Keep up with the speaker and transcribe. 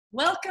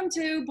Welcome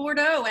to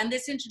Bordeaux and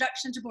this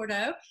introduction to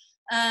Bordeaux.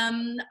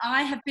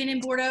 I have been in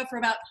Bordeaux for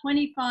about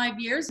 25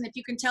 years, and if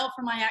you can tell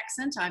from my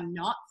accent, I'm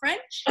not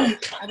French.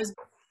 I was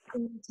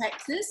born in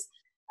Texas.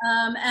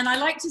 And I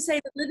like to say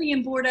that living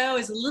in Bordeaux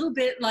is a little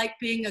bit like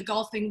being a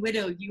golfing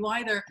widow. You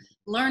either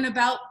learn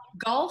about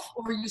golf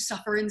or you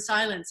suffer in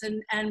silence,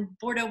 and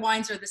Bordeaux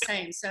wines are the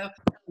same. So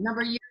a number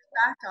of years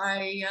back,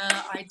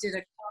 I did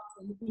a class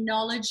in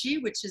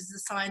enology, which is the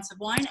science of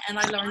wine, and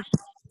I learned.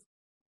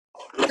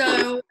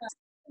 So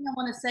I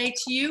want to say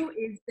to you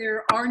is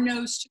there are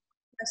no stupid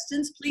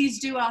questions. Please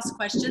do ask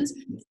questions.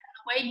 And the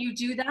way you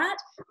do that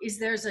is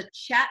there's a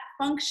chat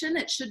function.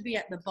 It should be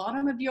at the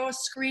bottom of your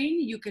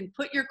screen. You can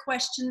put your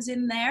questions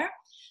in there,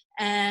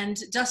 and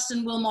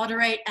Dustin will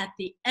moderate at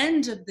the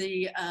end of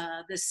the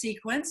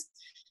sequence.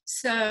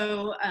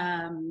 So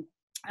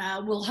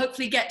we'll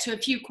hopefully get to a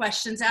few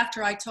questions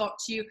after I talk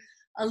to you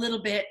a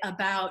little bit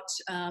about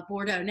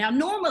Bordeaux. Now,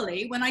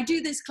 normally when I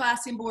do this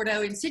class in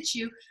Bordeaux in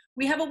situ,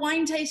 we have a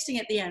wine tasting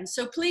at the end.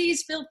 So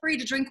please feel free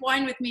to drink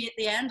wine with me at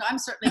the end. I'm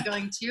certainly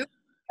going to.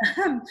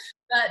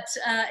 But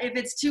if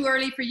it's too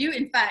early for you,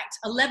 in fact,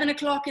 11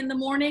 o'clock in the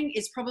morning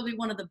is probably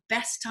one of the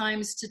best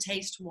times to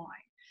taste wine.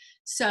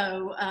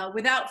 So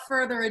without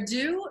further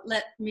ado,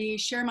 let me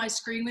share my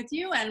screen with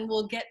you and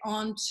we'll get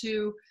on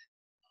to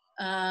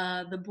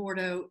the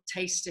Bordeaux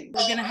tasting.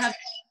 We're going to have a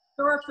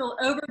historical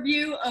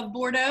overview of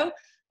Bordeaux,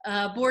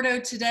 Bordeaux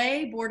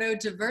today, Bordeaux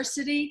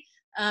diversity.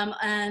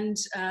 And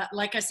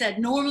like I said,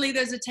 normally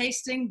there's a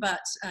tasting, but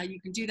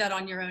you can do that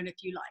on your own if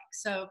you like.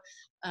 So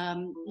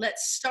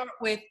let's start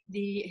with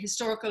the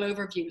historical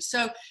overview.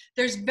 So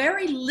there's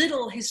very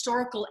little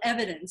historical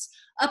evidence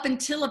up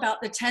until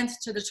about the 10th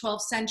to the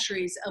 12th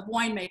centuries of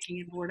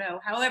winemaking in Bordeaux.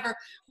 However,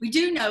 we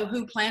do know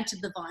who planted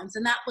the vines,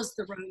 and that was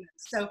the Romans.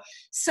 So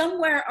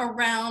somewhere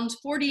around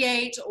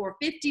 48 or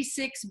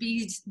 56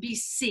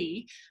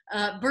 BC,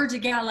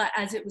 Burdigala,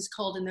 as it was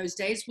called in those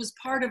days, was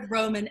part of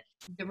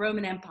the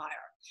Roman Empire.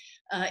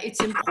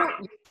 It's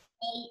important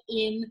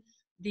in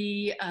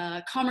the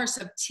commerce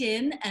of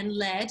tin and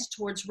lead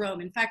towards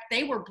Rome. In fact,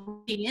 they were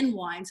bringing in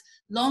wines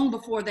long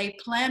before they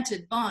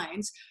planted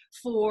vines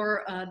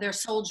for their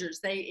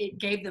soldiers. It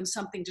gave them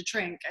something to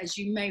drink. As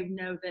you may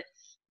know, that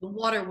the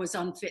water was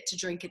unfit to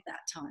drink at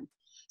that time.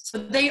 So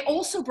they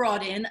also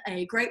brought in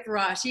a grape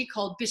variety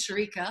called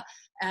Bisserica,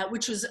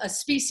 which was a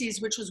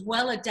species which was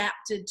well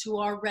adapted to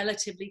our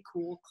relatively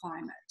cool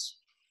climate.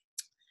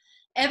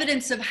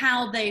 Evidence of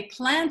how they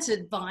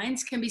planted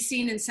vines can be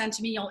seen in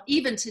Saint-Emilion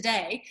even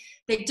today.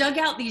 They dug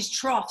out these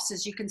troughs,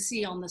 as you can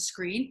see on the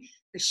screen,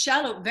 the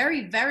shallow,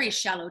 very, very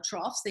shallow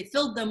troughs. They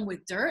filled them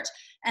with dirt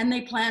and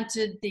they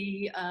planted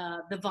the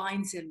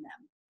vines in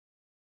them.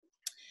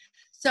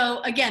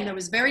 So again, there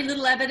was very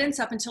little evidence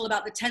up until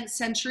about the 10th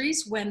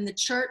centuries when the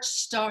church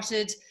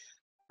started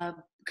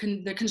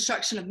the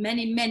construction of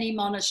many, many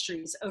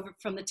monasteries over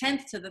from the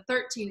 10th to the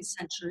 13th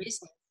centuries.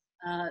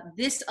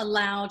 This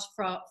allowed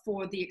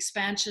for the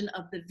expansion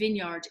of the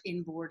vineyard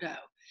in Bordeaux.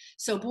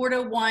 So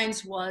Bordeaux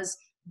wines was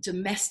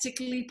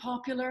domestically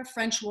popular.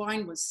 French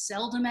wine was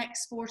seldom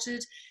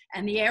exported,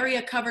 and the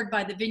area covered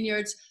by the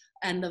vineyards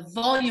and the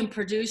volume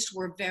produced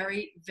were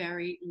very,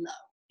 very low.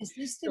 Is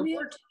this the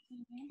real?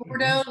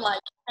 Bordeaux,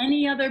 like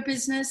any other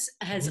business,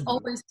 has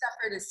always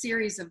suffered a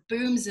series of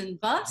booms and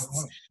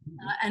busts.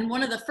 And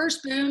one of the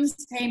first booms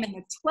came in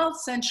the 12th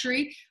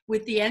century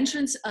with the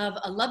entrance of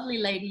a lovely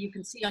lady you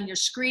can see on your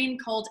screen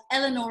called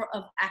Eleanor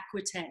of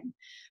Aquitaine.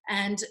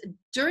 And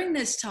during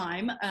this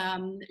time,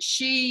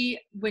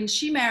 when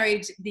she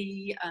married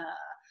the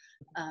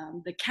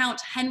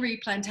Count Henry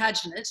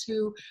Plantagenet,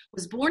 who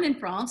was born in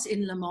France,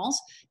 in Le Mans,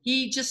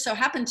 he just so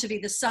happened to be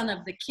the son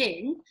of the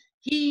king.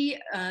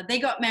 They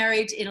got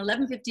married in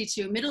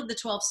 1152, middle of the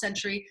 12th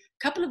century.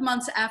 A couple of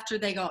months after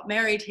they got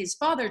married, his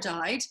father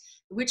died,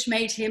 which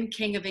made him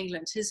King of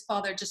England. His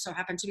father just so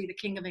happened to be the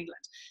King of England.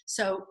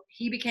 So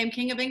he became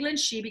King of England,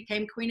 she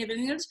became Queen of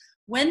England.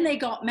 When they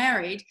got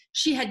married,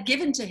 she had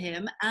given to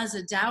him as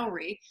a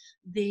dowry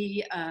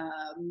the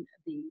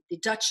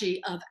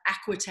Duchy of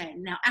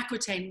Aquitaine. Now,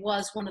 Aquitaine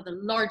was one of the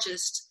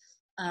largest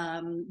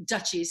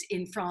duchies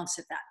in France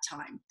at that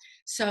time.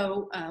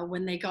 So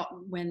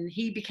when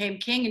he became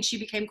king and she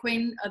became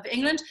Queen of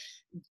England,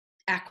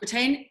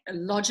 Aquitaine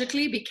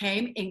logically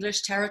became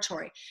English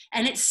territory,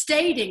 and it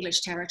stayed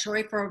English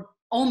territory for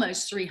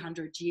almost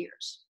 300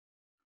 years.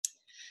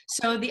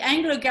 So the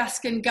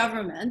Anglo-Gascon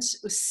government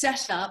was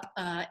set up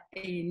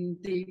in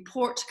the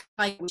Port,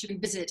 which you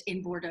can visit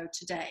in Bordeaux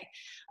today.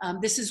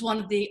 This is one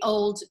of the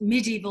old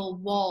medieval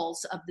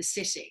walls of the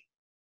city.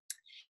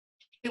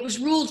 It was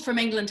ruled from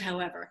England,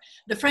 however.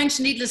 The French,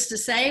 needless to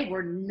say,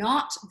 were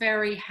not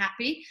very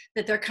happy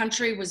that their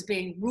country was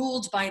being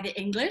ruled by the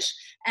English,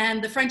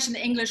 and the French and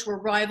the English were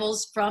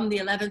rivals from the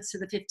 11th to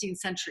the 15th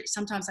century.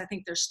 Sometimes I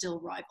think they're still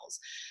rivals.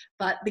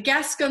 But the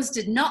Gascons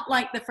did not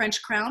like the French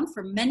crown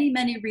for many,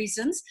 many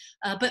reasons,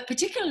 but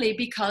particularly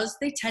because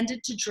they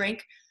tended to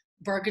drink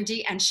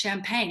Burgundy and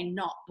Champagne,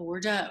 not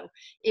Bordeaux.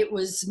 It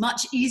was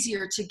much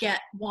easier to get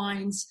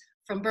wines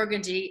from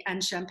Burgundy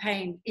and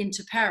Champagne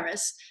into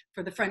Paris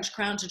for the French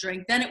crown to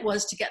drink than it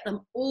was to get them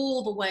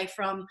all the way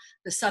from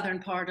the southern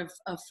part of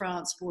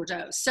France,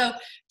 Bordeaux. So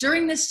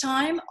during this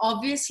time,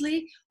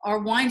 obviously, our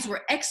wines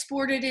were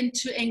exported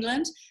into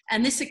England,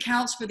 and this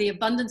accounts for the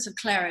abundance of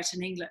claret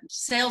in England.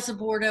 Sales of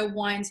Bordeaux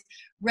wines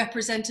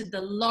represented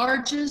the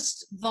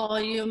largest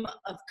volume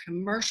of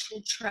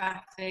commercial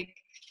traffic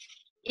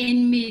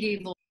in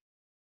medieval.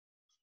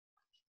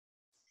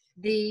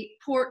 The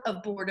port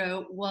of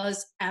Bordeaux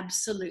was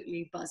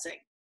absolutely buzzing.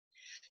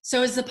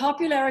 So as the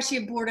popularity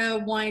of Bordeaux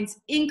wines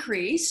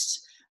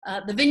increased,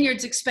 the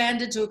vineyards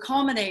expanded to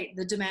accommodate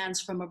the demands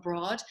from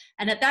abroad.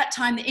 And at that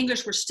time, the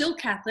English were still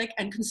Catholic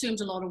and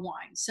consumed a lot of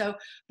wine. So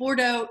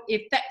Bordeaux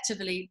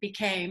effectively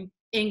became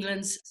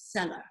England's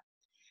cellar.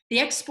 The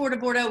export of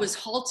Bordeaux was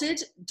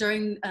halted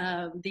during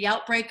the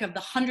outbreak of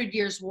the 100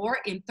 Years' War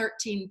in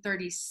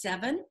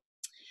 1337.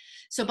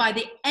 So by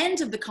the end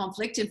of the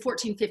conflict in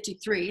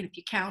 1453, and if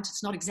you count,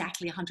 it's not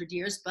exactly 100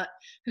 years, but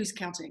who's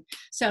counting?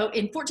 So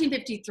in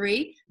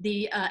 1453,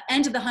 the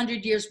end of the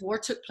 100 Years' War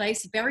took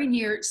place very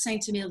near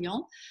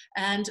Saint-Emilion,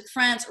 and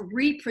France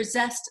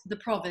repossessed the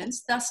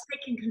province, thus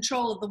taking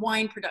control of the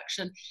wine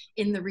production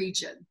in the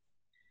region.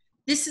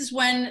 This is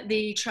when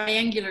the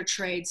triangular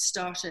trade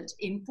started.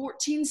 In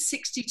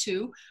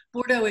 1462,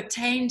 Bordeaux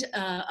attained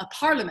a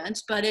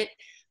parliament, but it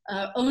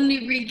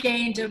only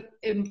regained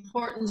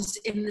importance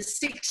in the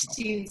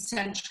 16th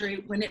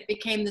century when it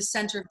became the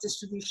center of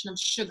distribution of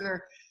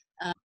sugar.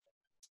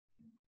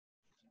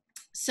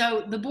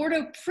 So the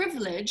Bordeaux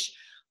privilege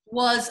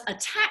was a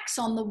tax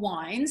on the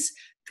wines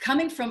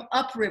coming from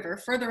upriver,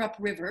 further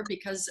upriver,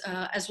 because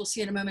as we'll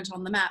see in a moment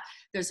on the map,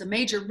 there's a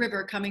major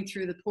river coming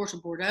through the port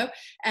of Bordeaux,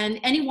 and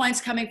any wines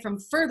coming from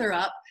further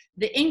up,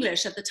 the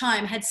English at the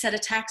time had set a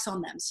tax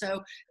on them.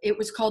 So it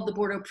was called the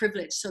Bordeaux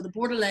privilege. So the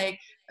Bordelais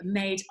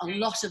made a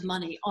lot of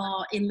money.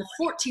 In the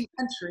 14th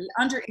century,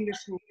 under English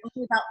rule,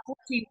 only about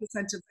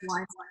 14% of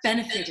wines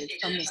benefited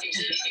from this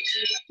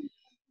privilege.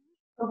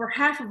 Over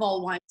half of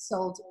all wines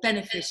sold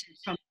benefited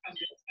from it.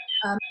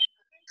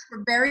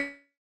 We're very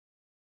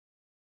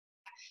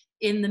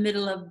in the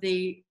middle of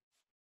the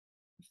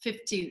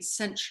 15th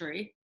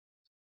century.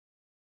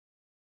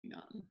 Hang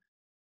on.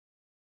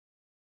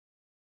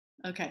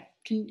 Okay,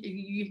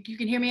 you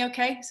can hear me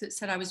okay? So it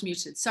said I was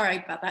muted,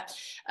 sorry about that.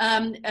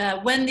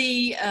 When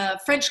the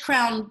French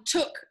crown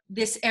took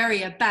this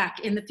area back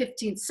in the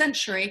 15th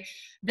century,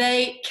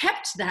 they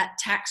kept that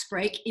tax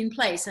break in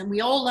place, and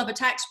we all love a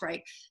tax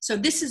break. So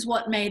this is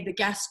what made the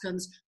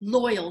Gascons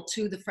loyal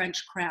to the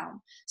French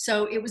crown.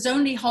 So it was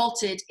only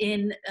halted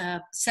in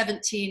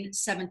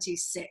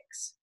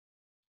 1776.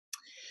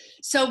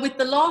 So with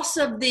the loss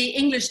of the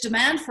English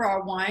demand for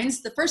our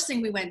wines, the first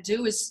thing we went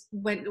to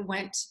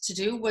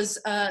do was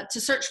to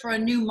search for a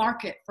new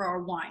market for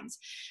our wines.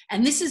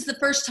 And this is the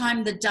first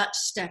time the Dutch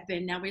step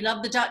in. Now, we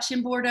love the Dutch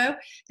in Bordeaux.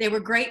 They were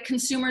great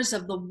consumers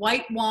of the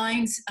white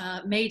wines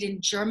made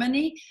in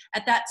Germany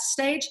at that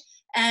stage.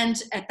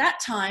 And at that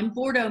time,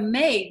 Bordeaux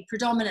made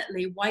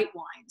predominantly white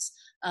wines.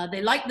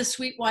 They liked the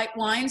sweet white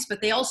wines,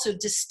 but they also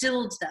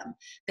distilled them.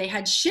 They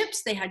had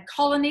ships, they had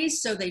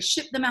colonies, so they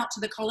shipped them out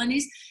to the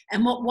colonies,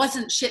 and what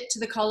wasn't shipped to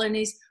the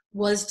colonies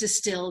was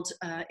distilled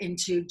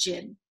into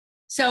gin.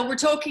 So we're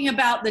talking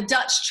about the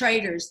Dutch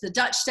traders. The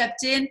Dutch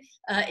stepped in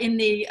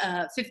the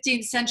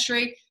 15th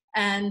century,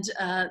 and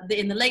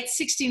in the late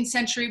 16th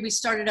century, we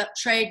started up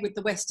trade with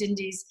the West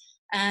Indies,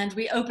 and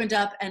we opened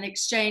up and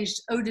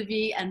exchanged eau de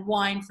vie and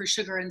wine for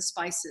sugar and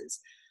spices.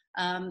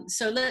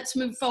 So let's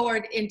move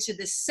forward into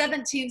the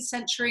 17th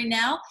century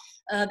now.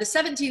 The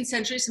 17th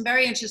century, some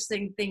very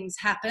interesting things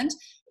happened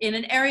in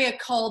an area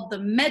called the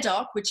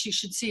Médoc, which you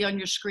should see on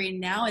your screen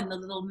now in the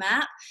little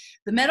map.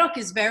 The Médoc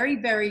is very,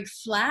 very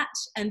flat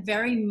and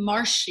very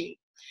marshy.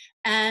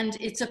 And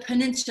it's a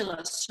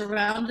peninsula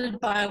surrounded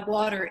by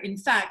water. In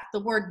fact, the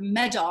word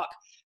Médoc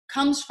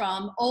comes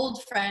from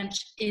Old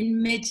French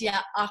in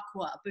media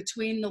aqua,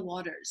 between the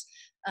waters,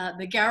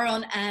 the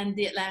Garonne and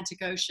the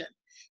Atlantic Ocean.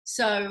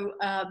 So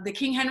the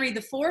King Henry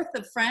IV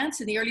of France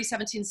in the early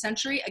 17th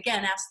century,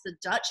 again, asked the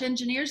Dutch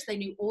engineers, they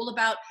knew all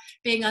about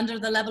being under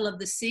the level of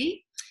the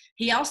sea.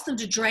 He asked them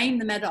to drain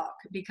the Médoc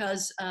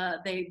because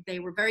they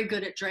were very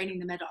good at draining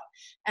the Médoc.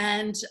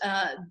 And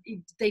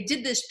they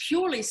did this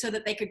purely so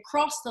that they could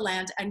cross the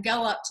land and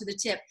go up to the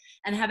tip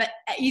and have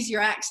easier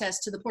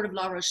access to the port of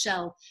La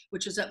Rochelle,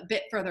 which was a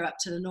bit further up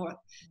to the north.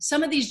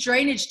 Some of these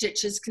drainage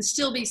ditches can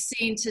still be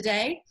seen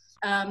today.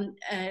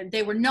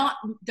 There were not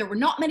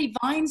many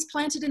vines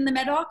planted in the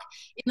Médoc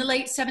in the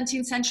late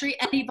 17th century.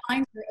 Any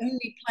vines were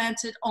only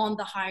planted on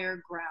the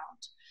higher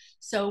ground.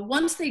 So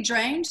once they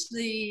drained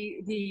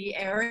the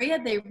area,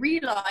 they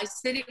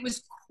realized that it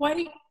was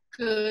quite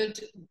good.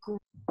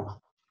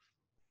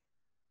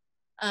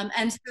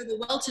 And so the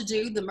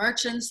well-to-do, the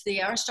merchants,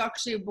 the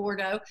aristocracy of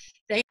Bordeaux,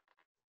 they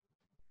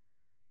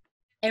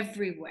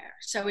everywhere.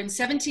 So in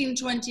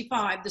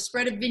 1725, the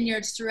spread of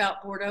vineyards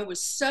throughout Bordeaux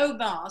was so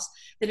vast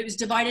that it was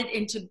divided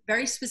into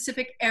very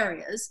specific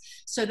areas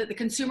so that the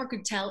consumer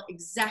could tell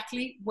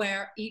exactly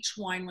where each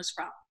wine was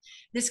from.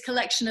 This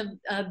collection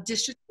of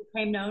districts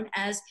became known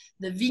as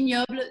the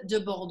Vignoble de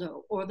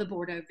Bordeaux, or the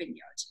Bordeaux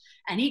Vineyard.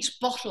 And each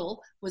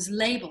bottle was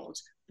labeled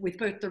with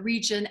both the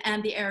region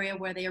and the area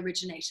where they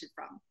originated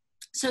from.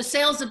 So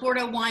sales of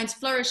Bordeaux wines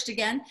flourished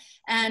again,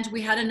 and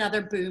we had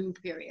another boom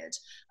period.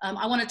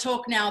 I want to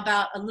talk now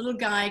about a little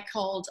guy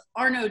called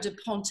Arnaud de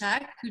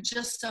Pontacq, who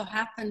just so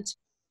happened to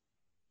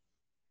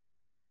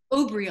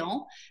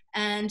Aubryon,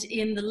 and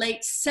in the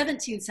late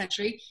 17th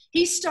century,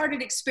 he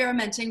started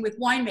experimenting with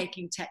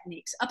winemaking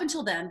techniques. Up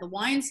until then, the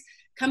wines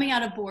coming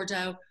out of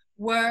Bordeaux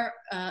were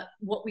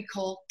what we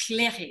call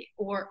clairés,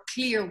 or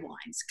clear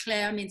wines.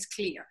 Clair means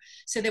clear.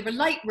 So they were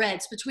light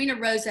reds between a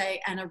rosé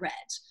and a red.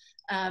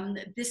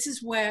 This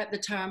is where the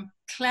term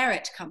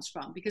claret comes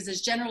from, because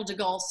as General de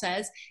Gaulle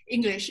says,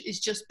 English is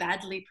just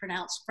badly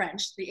pronounced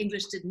French. The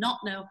English did not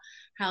know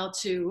how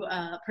to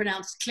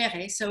pronounce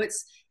claret, so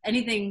it's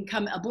anything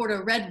a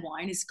Bordeaux red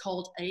wine is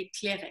called a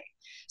claret.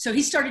 So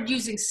he started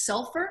using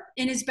sulfur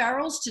in his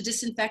barrels to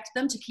disinfect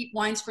them, to keep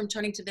wines from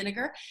turning to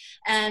vinegar,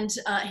 and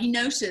he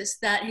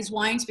noticed that his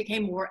wines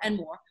became more and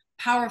more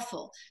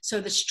powerful.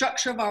 So the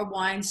structure of our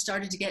wines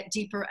started to get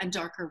deeper and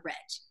darker red.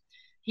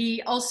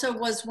 He also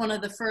was one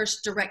of the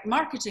first direct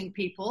marketing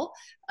people.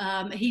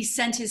 He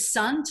sent his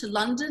son to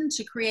London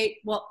to create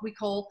what we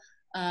call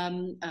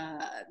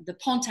the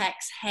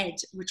Pontacq's Head,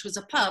 which was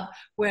a pub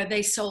where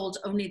they sold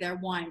only their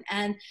wine.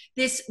 And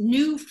this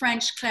new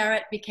French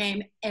claret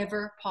became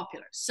ever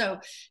popular. So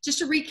just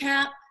to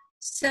recap,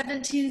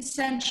 17th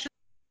century,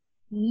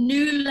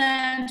 new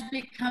land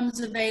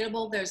becomes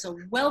available. There's a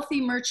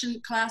wealthy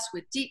merchant class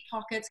with deep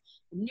pockets,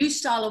 a new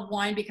style of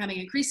wine becoming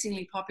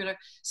increasingly popular.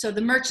 So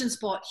the merchants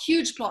bought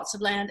huge plots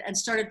of land and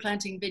started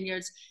planting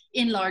vineyards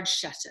in large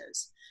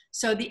chateaus.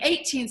 So the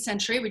 18th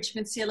century, which you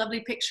can see a lovely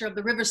picture of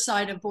the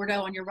riverside of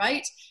Bordeaux on your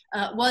right,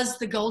 was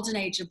the golden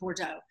age of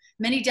Bordeaux.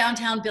 Many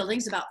downtown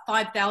buildings, about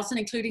 5,000,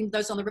 including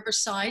those on the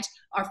riverside,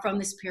 are from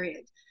this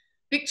period.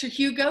 Victor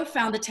Hugo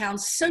found the town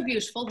so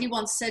beautiful, he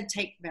once said,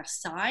 take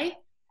Versailles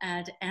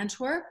and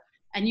Antwerp,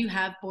 and you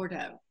have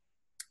Bordeaux.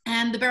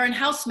 And the Baron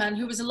Haussmann,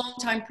 who was a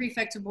longtime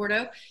prefect of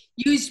Bordeaux,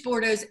 used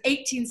Bordeaux's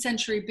 18th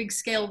century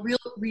big-scale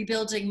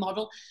rebuilding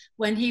model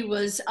when he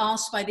was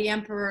asked by the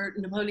Emperor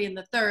Napoleon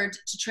III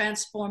to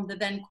transform the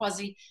then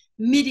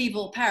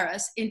quasi-medieval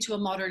Paris into a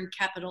modern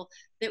capital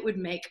that would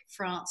make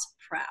France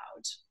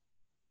proud.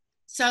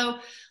 So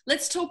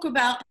let's talk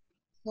about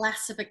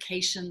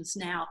classifications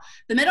now.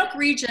 The Medoc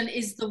region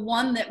is the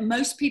one that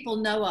most people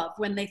know of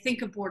when they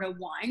think of Bordeaux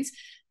wines.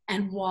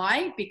 And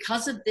why?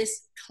 Because of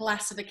this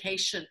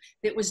classification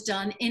that was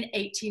done in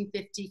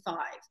 1855.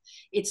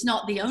 It's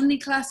not the only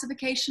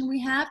classification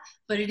we have,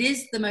 but it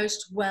is the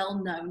most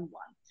well-known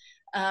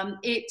one.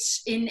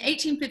 It's in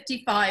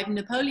 1855,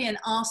 Napoleon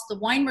asked the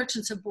wine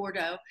merchants of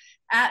Bordeaux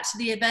at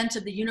the event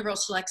of the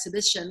Universal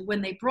Exhibition,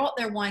 when they brought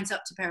their wines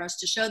up to Paris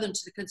to show them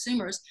to the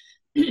consumers,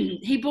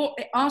 he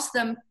asked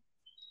them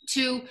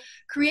to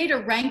create a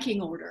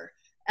ranking order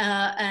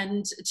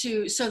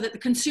so that the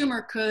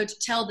consumer could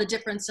tell the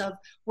difference of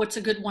what's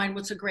a good wine,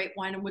 what's a great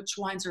wine, and which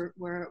wines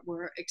were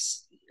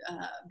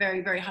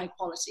very, very high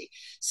quality.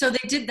 So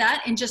they did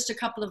that in just a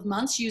couple of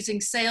months using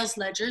sales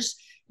ledgers,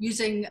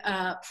 using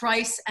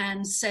price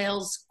and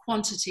sales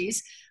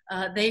quantities.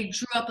 They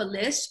drew up a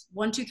list,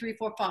 1, 2, 3,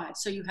 4, 5.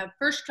 So you have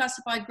first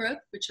classified growth,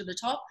 which are the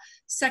top,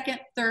 second,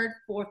 third,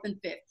 fourth, and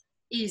fifth.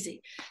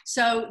 Easy.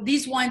 So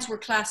these wines were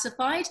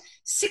classified,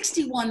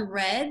 61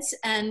 reds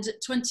and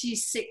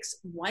 26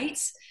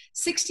 whites.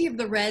 60 of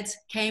the reds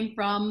came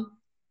from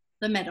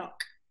the Medoc.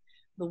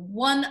 The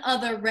one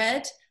other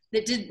red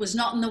that was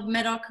not in the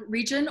Medoc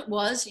region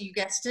was, you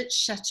guessed it,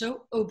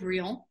 Chateau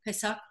Aubryon,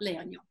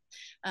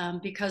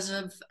 Pessac-Léognan, because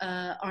of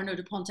Arnaud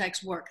de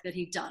Pontacq's work that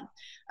he'd done.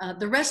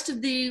 The rest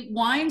of the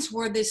wines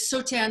were the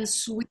Sauternes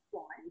sweet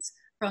wines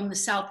from the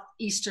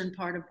southeastern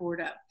part of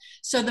Bordeaux.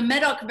 So the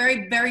Medoc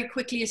very, very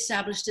quickly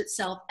established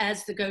itself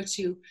as the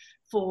go-to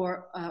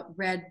for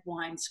red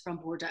wines from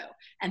Bordeaux.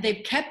 And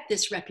they've kept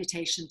this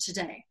reputation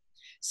today.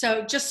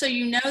 So just so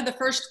you know, the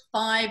first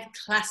 5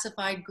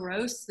 classified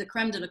growths, the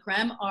creme de la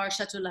creme, are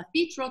Chateau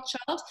Lafite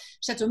Rothschild,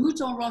 Chateau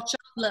Mouton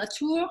Rothschild, La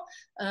Tour,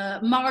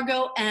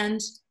 Margaux, and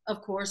of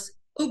course,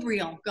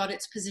 Aubryon got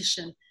its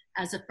position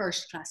as a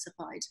first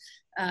classified.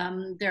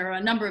 There are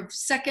a number of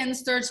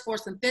seconds, thirds,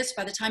 fourths, and fifths.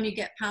 By the time you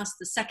get past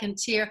the second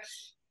tier,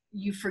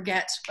 you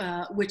forget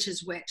which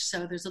is which.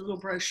 So there's a little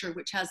brochure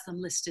which has them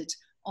listed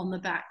on the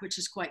back, which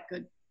is quite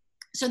good.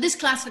 So this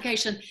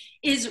classification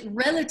is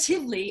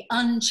relatively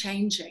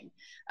unchanging.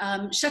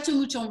 Chateau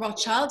Mouton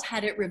Rothschild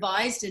had it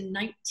revised in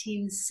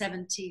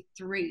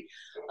 1973.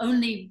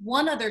 Only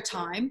one other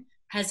time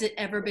has it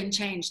ever been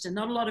changed, and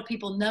not a lot of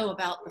people know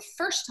about the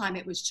first time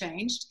it was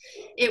changed.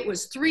 It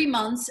was 3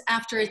 months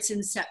after its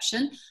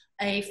inception.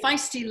 A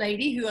feisty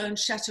lady who owned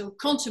Chateau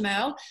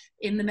Contumel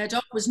in the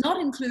Medoc was not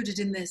included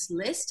in this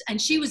list,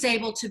 and she was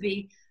able to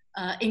be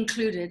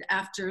included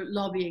after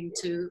lobbying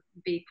to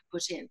be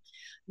put in.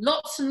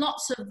 Lots and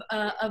lots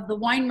of the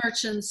wine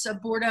merchants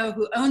of Bordeaux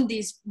who owned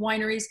these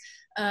wineries,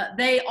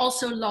 they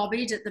also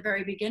lobbied at the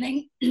very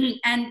beginning,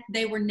 and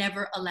they were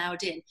never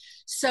allowed in.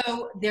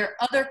 So there are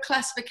other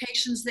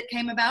classifications that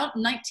came about.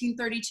 In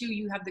 1932,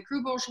 you have the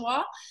Cru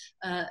Bourgeois.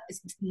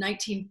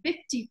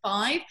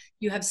 1955,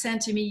 you have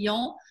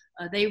Saint-Emilion.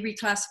 They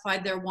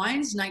reclassified their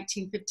wines.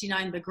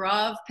 1959, the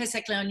Grave,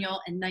 Pessac-Léognan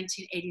in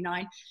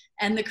 1989,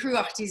 and the Cru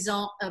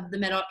Artisan of the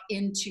Médoc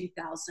in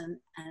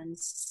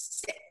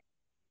 2006.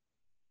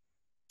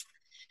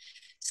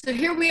 So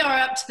here we are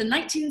up to the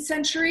 19th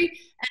century,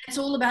 and it's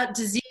all about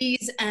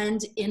disease and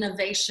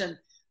innovation.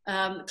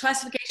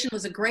 Classification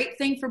was a great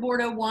thing for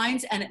Bordeaux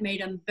wines, and it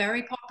made them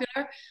very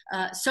popular,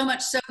 so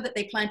much so that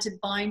they planted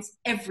vines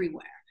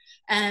everywhere.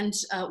 And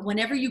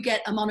whenever you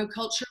get a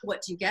monoculture,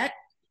 what do you get?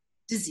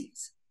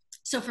 Disease.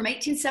 So from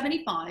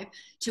 1875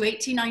 to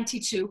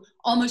 1892,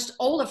 almost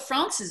all of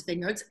France's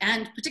vineyards,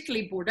 and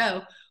particularly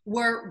Bordeaux,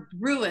 were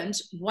ruined,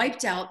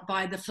 wiped out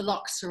by the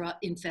phylloxera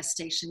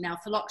infestation. Now,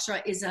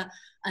 phylloxera is an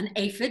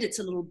aphid. It's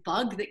a little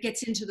bug that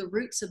gets into the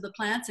roots of the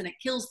plants, and it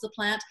kills the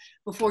plant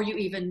before you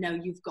even know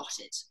you've got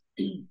it.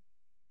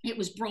 It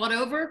was brought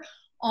over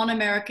on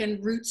American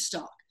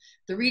rootstock.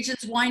 The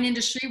region's wine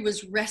industry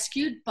was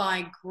rescued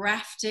by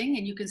grafting,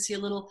 and you can see a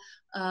little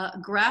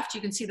graft.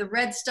 You can see the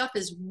red stuff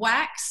is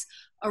wax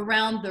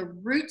around the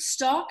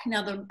rootstock.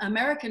 Now, the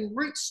American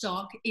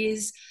rootstock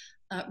is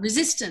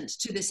resistant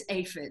to this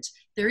aphid.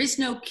 There is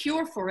no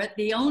cure for it.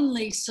 The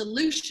only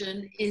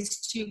solution is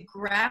to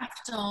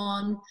graft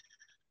on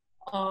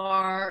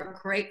our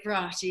grape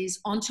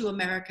varieties onto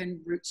American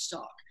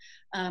rootstock.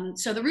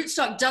 So the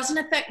rootstock doesn't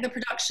affect the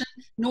production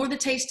nor the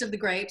taste of the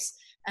grapes.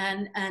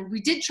 And we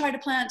did try to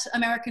plant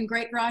American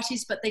grape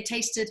varieties, but they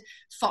tasted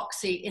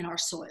foxy in our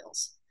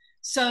soils.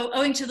 So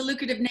owing to the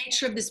lucrative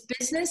nature of this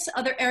business,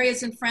 other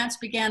areas in France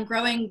began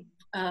growing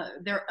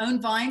their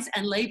own vines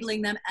and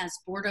labeling them as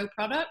Bordeaux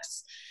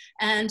products.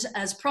 And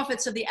as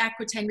profits of the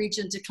Aquitaine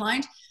region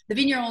declined, the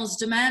vignerons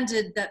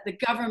demanded that the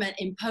government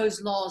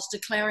impose laws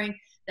declaring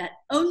that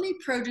only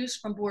produce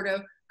from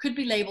Bordeaux could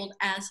be labeled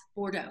as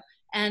Bordeaux.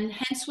 And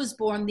hence was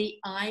born the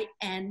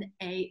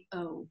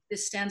INAO.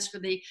 This stands for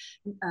the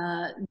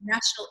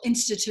National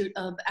Institute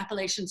of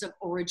Appellations of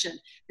Origin.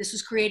 This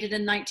was created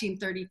in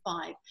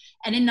 1935.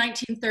 And in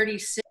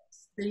 1936,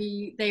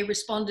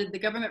 the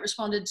government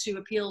responded to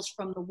appeals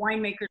from the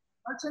winemakers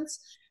and merchants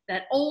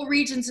that all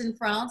regions in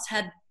France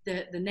had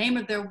the name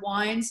of their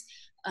wines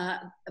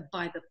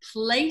by the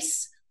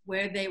place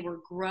where they were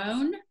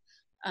grown.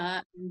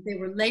 They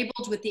were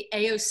labeled with the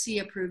AOC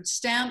approved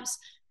stamps,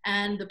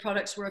 and the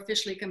products were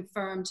officially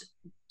confirmed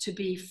to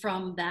be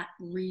from that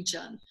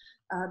region.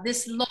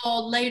 This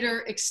law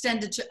later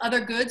extended to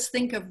other goods.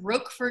 Think of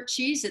Roquefort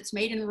cheese, it's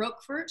made in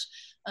Roquefort,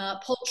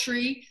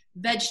 poultry,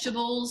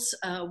 vegetables.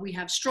 We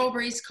have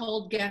strawberries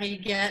called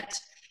Gariguette.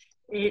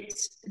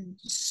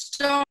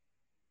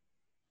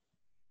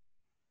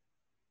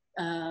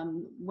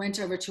 Went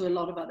over to a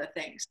lot of other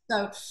things.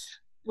 So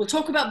we'll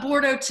talk about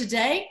Bordeaux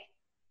today.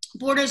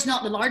 Bordeaux is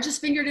not the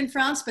largest vineyard in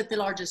France, but the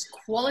largest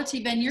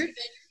quality vineyard.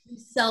 We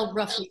sell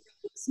roughly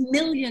 6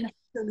 million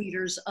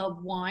hectoliters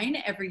of wine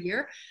every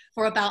year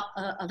for about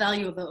a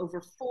value of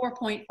over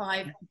 4.5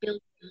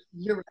 billion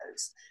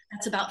euros.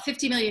 That's about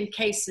 50 million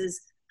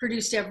cases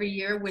produced every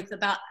year, with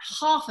about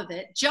half of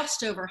it,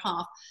 just over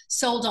half,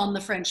 sold on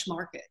the French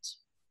market.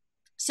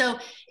 So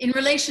in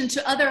relation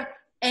to other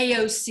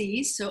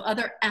AOCs, so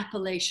other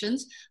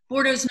appellations,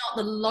 Bordeaux is not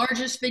the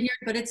largest vineyard,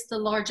 but it's the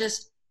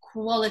largest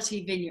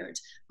quality vineyard.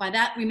 By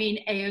that we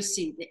mean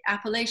AOC. The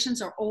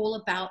appellations are all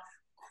about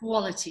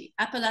quality.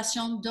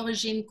 Appellation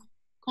d'origine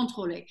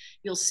contrôlée.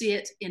 You'll see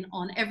it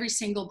on every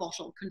single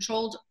bottle.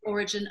 Controlled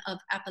origin of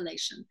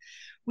appellation.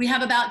 We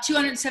have about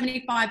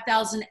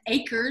 275,000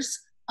 acres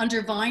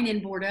under vine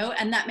in Bordeaux,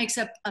 and that makes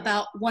up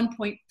about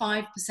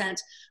 1.5%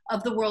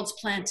 of the world's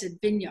planted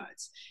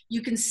vineyards.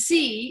 You can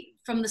see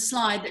from the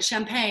slide that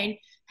Champagne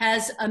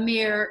has a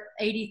mere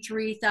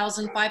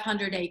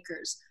 83,500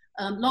 acres.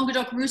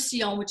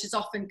 Languedoc-Roussillon, which is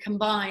often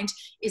combined,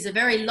 is a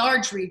very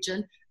large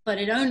region, but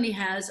it only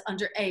has,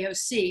 under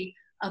AOC,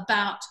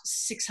 about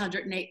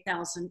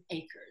 608,000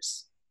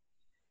 acres.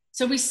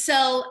 So we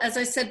sell, as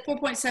I said,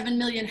 4.7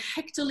 million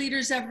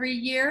hectoliters every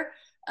year.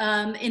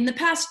 In the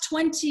past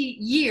 20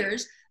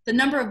 years, the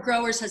number of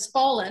growers has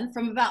fallen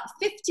from about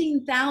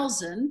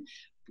 15,000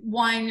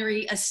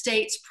 winery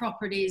estates,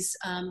 properties,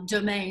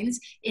 domains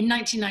in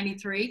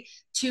 1993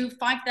 to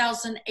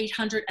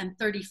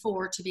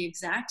 5,834 to be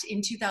exact in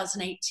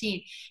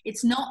 2018.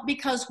 It's not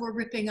because we're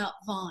ripping up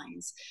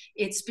vines.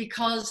 It's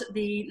because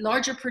the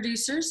larger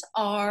producers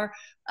are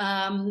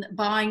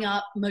buying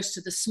up most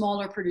of the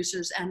smaller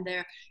producers, and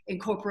they're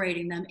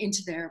incorporating them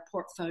into their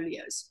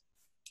portfolios.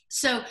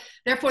 So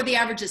therefore, the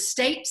average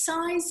estate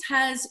size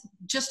has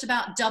just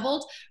about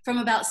doubled from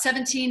about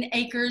 17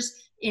 acres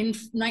in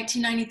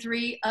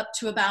 1993 up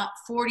to about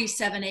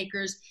 47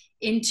 acres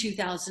in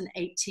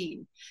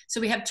 2018. So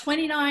we have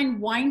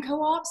 29 wine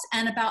co-ops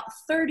and about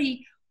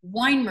 30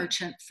 wine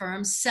merchant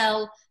firms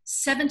sell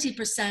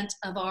 70%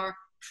 of our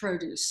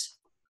produce.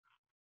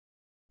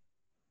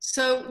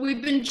 So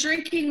we've been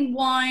drinking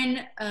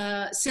wine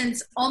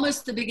since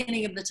almost the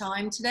beginning of the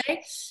time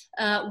today.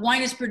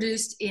 Wine is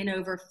produced in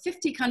over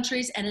 50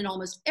 countries and in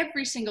almost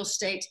every single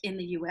state in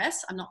the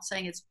US. I'm not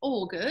saying it's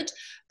all good,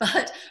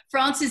 but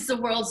France is the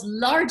world's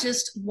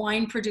largest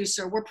wine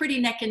producer. We're pretty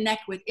neck and neck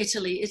with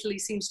Italy. Italy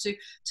seems to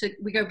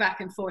we go back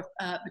and forth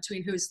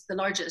between who's the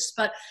largest.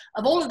 But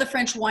of all of the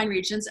French wine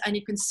regions, and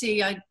you can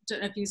see, I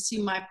don't know if you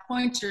see my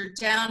pointer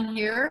down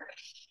here,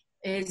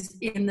 is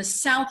in the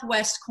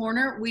southwest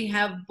corner, we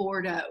have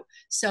Bordeaux.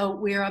 So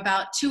we're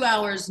about 2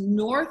 hours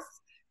north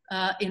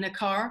in a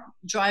car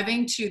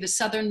driving to the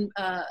southern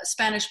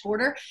Spanish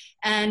border,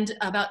 and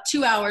about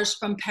 2 hours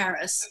from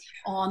Paris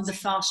on the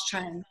fast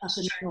train up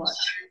in the north.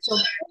 So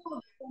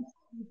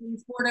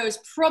Bordeaux is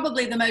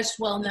probably the most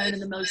well-known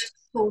and the most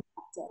sought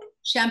after.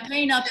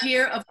 Champagne up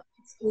here, of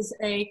course, is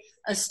a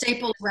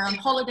staple around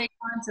holiday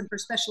times and for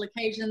special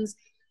occasions.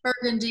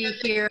 Burgundy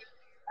here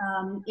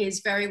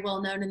is very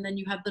well known, and then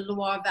you have the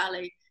Loire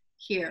Valley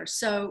here.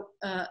 So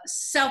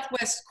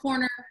southwest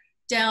corner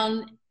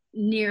down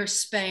near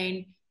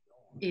Spain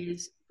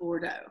is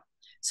Bordeaux.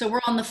 So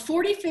we're on the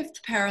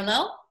 45th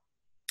parallel.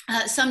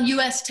 Some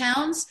US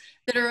towns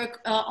that are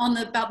on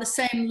about the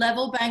same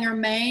level, Bangor,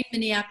 Maine,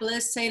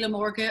 Minneapolis, Salem,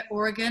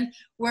 Oregon,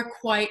 we're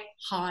quite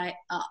high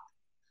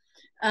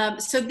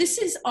up. So this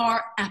is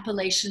our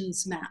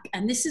appellations map,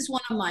 and this is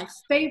one of my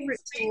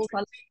favorite tools I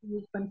like to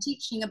use when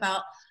teaching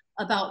about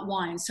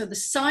wine. So the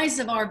size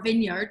of our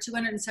vineyard,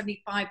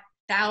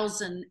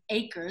 275,000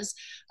 acres,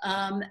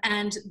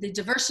 and the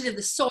diversity of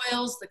the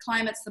soils, the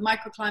climates, the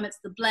microclimates,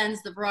 the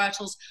blends, the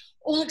varietals,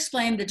 all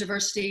explain the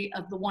diversity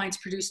of the wines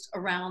produced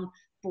around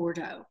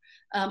Bordeaux.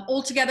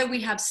 Altogether,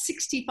 we have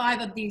 65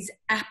 of these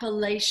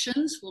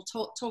appellations. We'll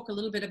talk a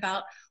little bit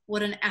about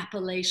what an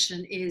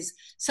appellation is.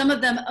 Some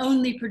of them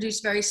only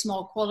produce very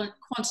small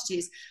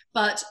quantities,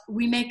 but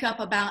we make up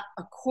about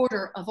a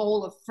quarter of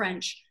all of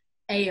French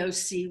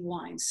AOC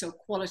wines, so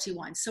quality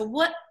wines. So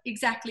what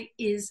exactly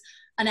is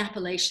an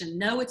appellation?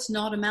 No, it's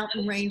not a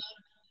mountain range.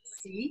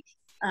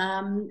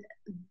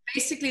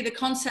 Basically, the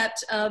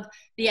concept of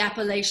the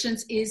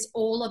appellations is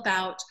all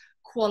about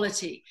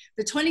quality.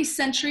 The 20th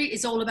century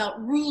is all about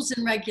rules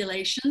and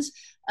regulations.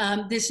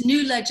 This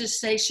new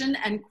legislation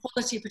and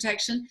quality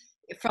protection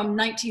from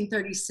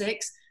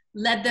 1936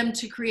 led them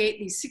to create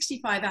these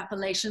 65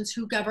 appellations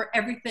who govern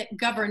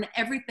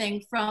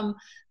everything from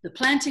the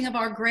planting of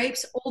our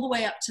grapes all the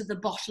way up to the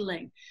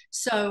bottling.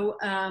 So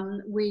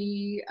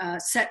we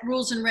set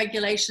rules and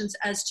regulations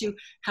as to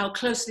how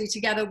closely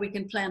together we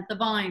can plant the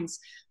vines,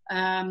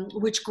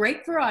 which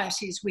grape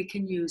varieties we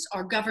can use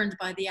are governed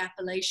by the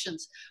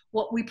appellations,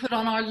 what we put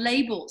on our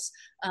labels,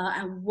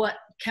 and what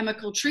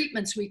chemical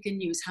treatments we can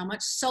use, how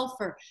much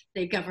sulfur,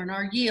 they govern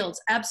our yields,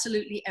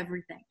 absolutely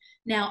everything.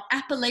 Now,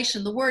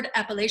 appellation, the word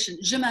appellation,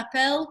 je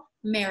m'appelle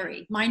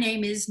Mary. My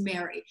name is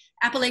Mary.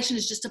 Appellation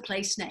is just a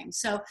place name.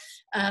 So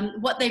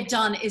what they've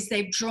done is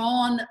they've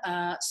drawn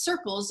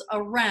circles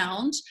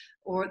around,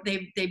 or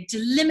they've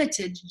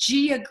delimited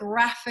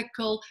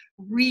geographical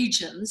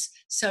regions.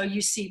 So you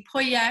see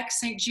Pauillac,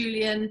 St.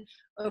 Julien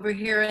over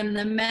here in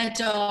the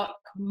Médoc.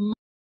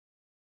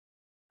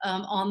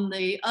 On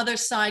the other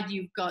side,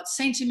 you've got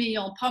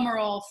Saint-Emilion,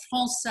 Pomerol,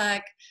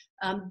 Fronsac.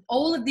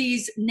 All of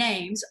these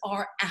names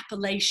are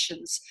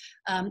appellations,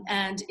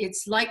 and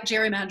it's like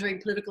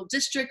gerrymandering political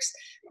districts.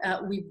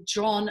 We've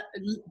drawn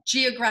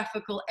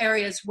geographical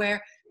areas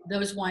where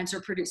those wines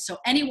are produced. So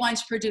any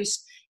wines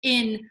produced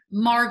in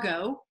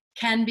Margaux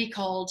can be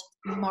called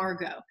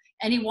Margaux.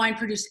 Any wine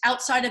produced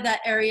outside of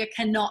that area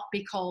cannot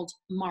be called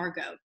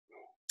Margaux.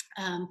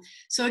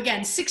 So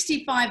again,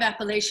 65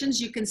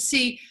 appellations. You can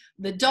see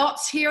the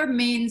dots here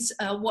means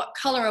what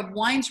color of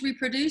wines we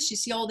produce. You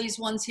see all these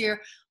ones here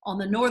on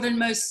the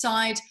northernmost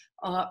side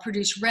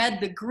produce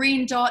red. The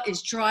green dot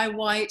is dry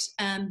white,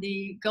 and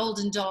the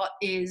golden dot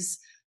is,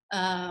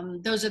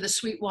 those are the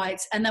sweet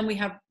whites. And then we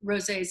have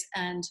rosés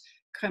and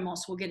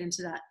créments. We'll get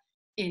into that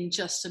in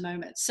just a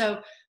moment. So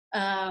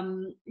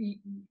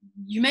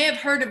you may have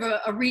heard of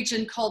a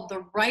region called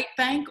the right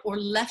bank or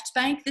left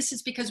bank. This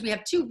is because we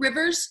have two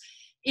rivers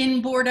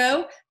in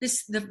Bordeaux.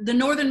 The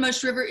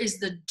northernmost river is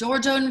the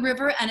Dordogne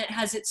River, and it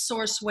has its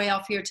source way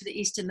off here to the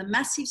east in the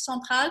Massif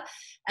Central.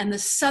 And the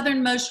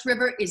southernmost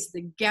river is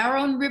the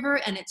Garonne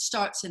River, and it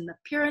starts in the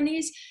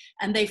Pyrenees,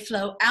 and they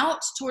flow out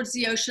towards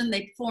the ocean.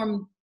 They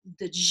form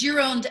the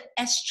Gironde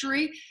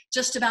estuary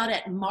just about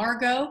at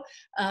Margaux.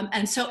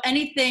 And so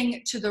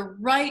anything to the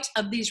right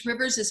of these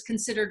rivers is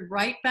considered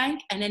right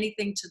bank, and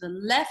anything to the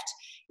left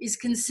is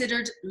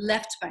considered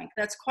left bank.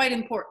 That's quite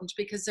important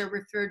because they're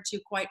referred to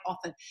quite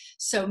often.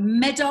 So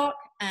Médoc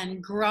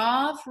and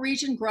Grave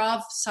region, Grave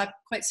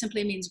quite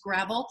simply means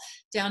gravel.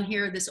 Down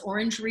here, this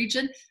orange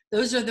region,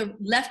 those are the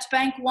left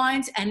bank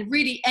wines, and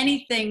really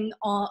anything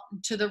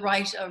to the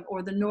right of,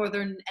 or the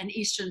northern and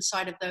eastern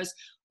side of those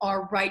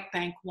are right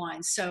bank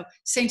wines. So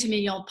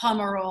Saint-Emilion,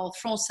 Pomerol,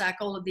 Fronsac,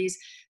 all of these.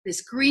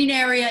 This green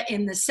area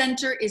in the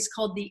center is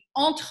called the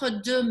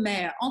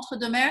entre-deux-mers.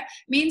 Entre-deux-mers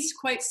means,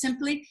 quite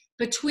simply,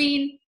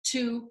 between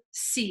two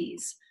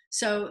seas.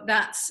 So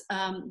that's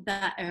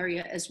that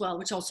area as well,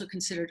 which is also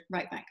considered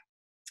right bank.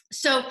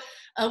 So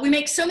we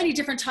make so many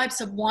different types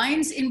of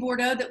wines in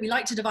Bordeaux that we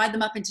like to divide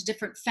them up into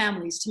different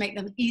families to make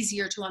them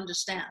easier to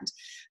understand.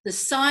 The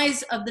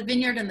size of the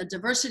vineyard and the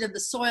diversity of the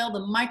soil, the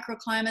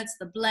microclimates,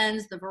 the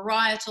blends, the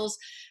varietals,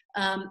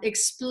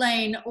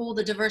 explain all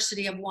the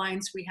diversity of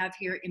wines we have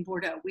here in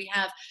Bordeaux. We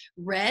have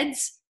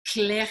reds,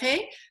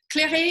 clairés.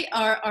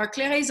 Our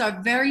clairés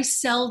are very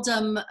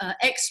seldom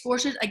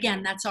exported.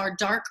 Again, that's our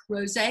dark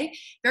rosé.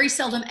 Very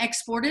seldom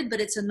exported, but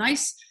it's a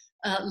nice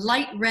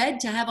light red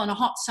to have on a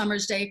hot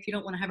summer's day if you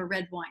don't want to have a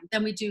red wine.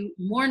 Then we do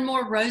more and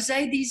more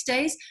rosé these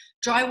days,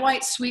 dry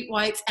whites, sweet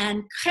whites,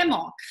 and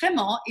crémant.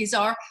 Crémant is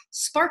our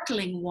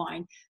sparkling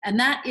wine, and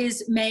that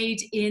is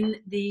made in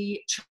the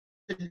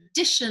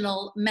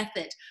traditional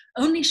method.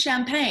 Only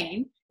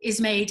Champagne is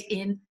made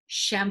in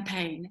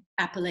Champagne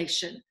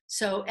appellation.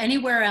 So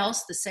anywhere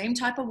else, the same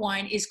type of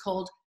wine is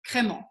called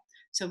crémant.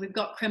 So we've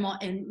got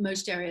crémant in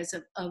most areas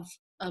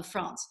of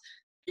France.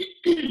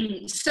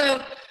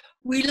 So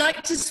we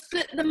like to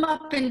split them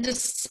up into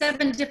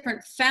 7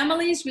 different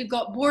families. We've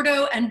got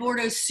Bordeaux and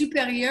Bordeaux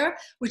Supérieur,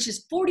 which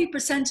is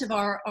 40% of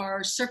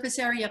our surface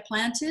area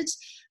planted.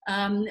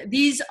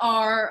 These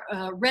are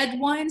red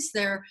wines.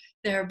 They're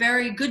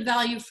very good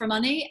value for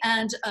money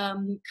and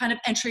kind of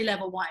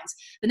entry-level wines.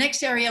 The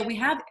next area we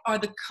have are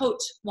the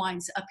Côte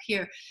wines up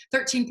here,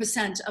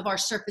 13% of our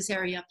surface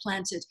area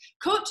planted.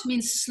 Côte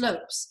means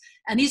slopes,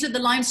 and these are the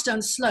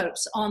limestone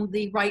slopes on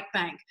the right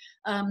bank.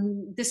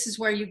 This is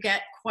where you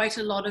get quite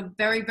a lot of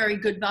very, very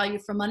good value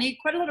for money,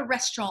 quite a lot of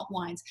restaurant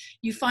wines.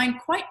 You find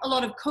quite a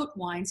lot of Côte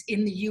wines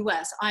in the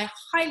US. I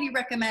highly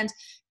recommend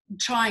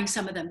trying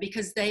some of them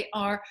because they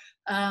are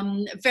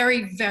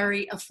very,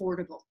 very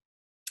affordable.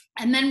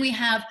 And then we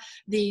have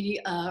the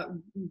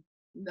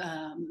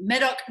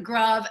Médoc,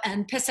 Grave,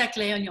 and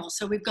Pessac-Léognan.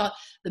 So we've got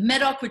the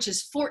Médoc, which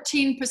is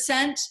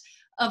 14%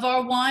 of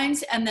our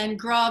wines, and then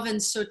Grave and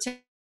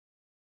Sauternes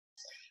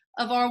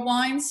of our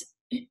wines.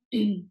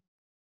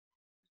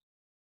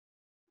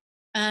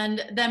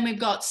 And then we've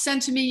got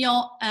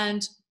Saint-Emilion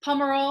and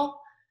Pomerol.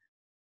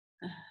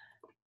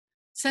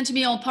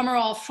 Saint-Emilion,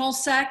 Pomerol,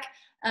 Fronsac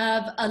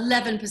of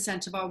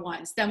 11% of our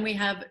wines. Then we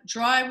have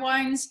dry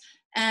wines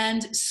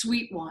and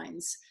sweet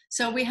wines.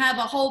 So we have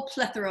a whole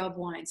plethora of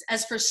wines.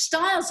 As for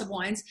styles of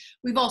wines,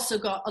 we've also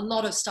got a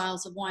lot of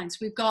styles of wines.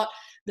 We've got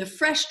the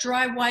fresh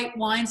dry white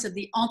wines of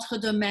the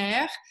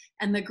Entre-deux-Mers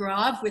and the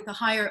Grave with a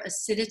higher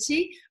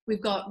acidity.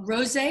 We've got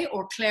rosé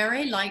or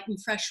clairé, light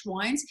and fresh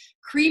wines,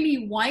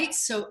 creamy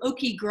whites, so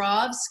oaky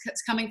Graves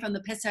coming from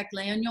the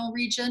Pessac-Léognan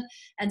region,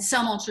 and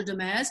some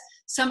Entre-deux-Mers,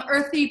 some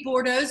earthy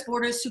Bordeaux,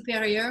 Bordeaux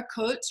Supérieur,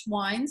 Côte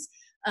wines,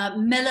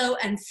 mellow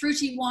and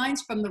fruity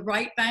wines from the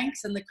right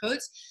banks and the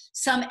Côtes,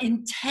 some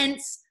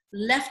intense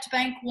left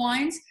bank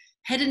wines,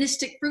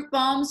 hedonistic fruit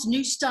bombs,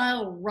 new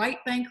style right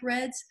bank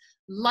reds,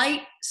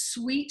 light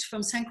sweet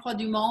from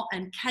Saint-Croix-du-Mont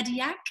and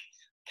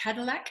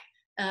Cadillac,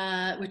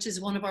 which is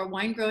one of our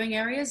wine growing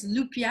areas,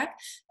 Loupiac,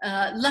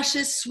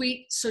 luscious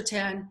sweet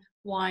Sauternes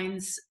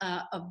wines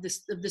of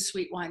the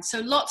sweet wines. So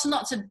lots and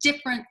lots of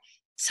different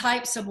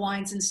types of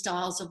wines and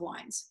styles of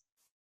wines.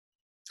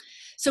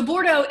 So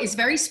Bordeaux is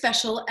very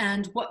special,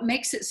 and what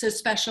makes it so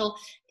special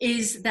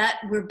is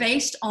that we're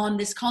based on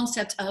this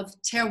concept of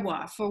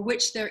terroir, for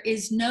which there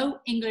is no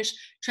English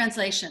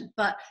translation.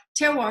 But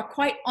terroir,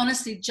 quite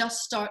honestly,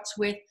 just starts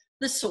with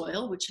the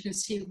soil, which you can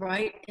see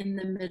right in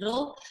the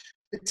middle,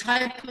 the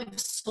type of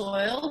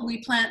soil.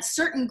 We plant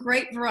certain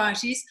grape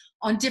varieties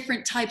on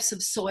different types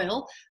of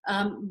soil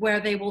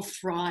where they will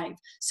thrive.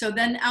 So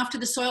then after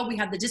the soil, we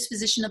have the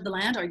disposition of the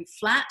land. Are you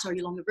flat? Are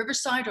you along the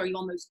riverside? Are you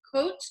on those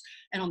coasts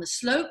and on the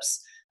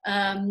slopes?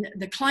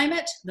 The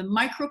climate, the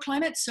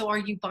microclimate. So are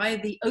you by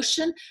the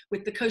ocean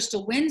with the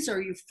coastal winds? Or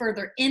are you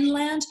further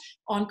inland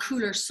on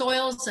cooler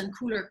soils and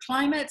cooler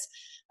climates?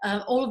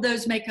 All of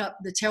those make up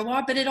the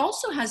terroir, but it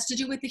also has to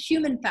do with the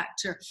human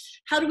factor.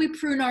 How do we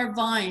prune our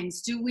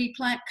vines? Do we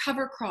plant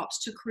cover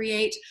crops to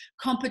create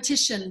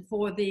competition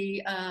for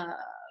the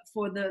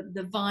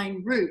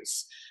vine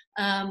roots?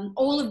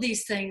 All of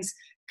these things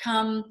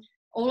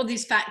all of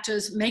these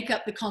factors make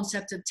up the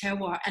concept of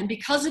terroir. And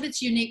because of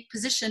its unique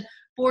position,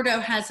 Bordeaux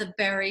has a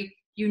very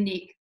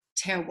unique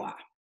terroir.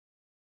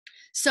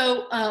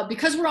 So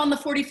because we're on the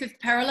 45th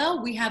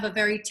parallel, we have a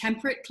very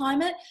temperate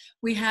climate.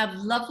 We have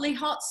lovely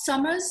hot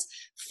summers,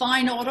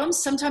 fine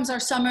autumns. Sometimes our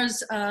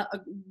summers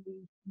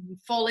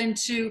fall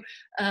into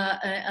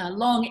a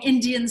long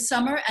Indian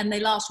summer, and they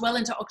last well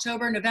into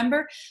October,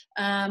 November.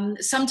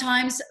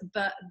 Sometimes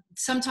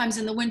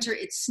in the winter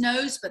it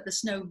snows, but the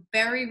snow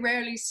very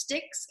rarely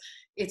sticks.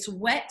 It's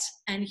wet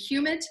and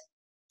humid,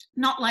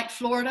 not like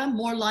Florida,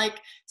 more like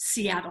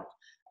Seattle.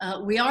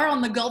 We are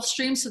on the Gulf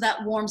Stream, so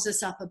that warms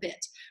us up a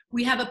bit.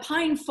 We have a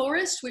pine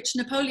forest, which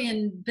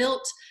Napoleon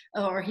built,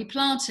 or he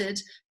planted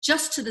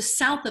just to the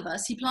south of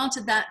us. He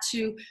planted that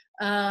to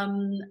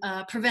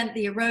prevent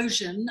the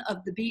erosion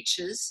of the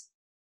beaches.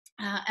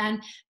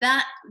 And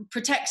that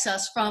protects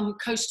us from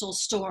coastal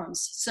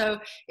storms. So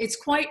it's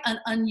quite an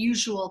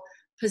unusual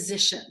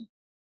position.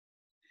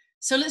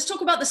 So let's talk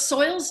about the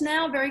soils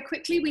now very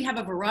quickly. We have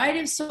a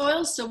variety of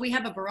soils. So we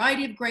have a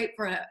variety of grape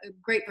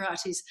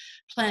varieties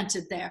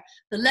planted there.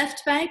 The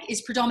left bank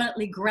is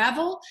predominantly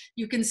gravel.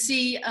 You can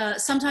see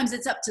sometimes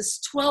it's up to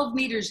 12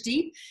 meters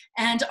deep.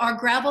 And our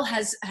gravel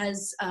has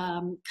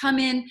come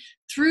in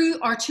through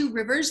our two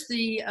rivers,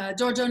 the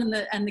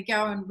Dordogne and the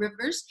Garonne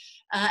rivers.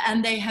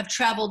 And they have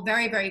traveled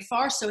very, very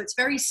far. So it's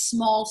very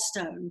small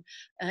stone.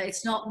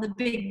 It's not the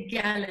big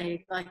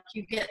gallet like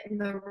you get in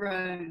the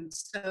Rhone.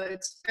 So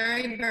it's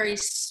very, very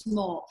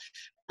small.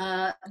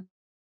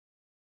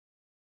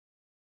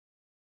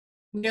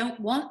 We don't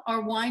want our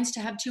wines to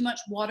have too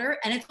much water.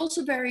 And it's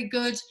also very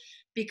good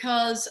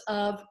because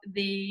of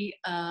the,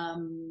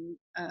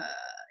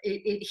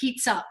 it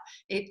heats up.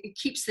 It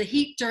keeps the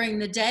heat during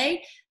the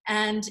day,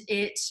 and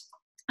it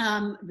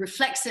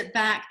reflects it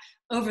back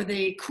over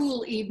the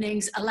cool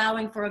evenings,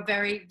 allowing for a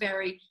very,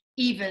 very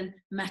even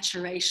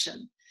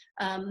maturation.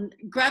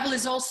 Gravel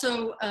is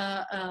also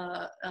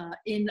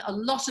in a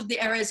lot of the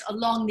areas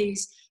along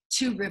these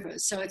two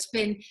rivers. So it's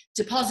been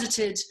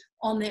deposited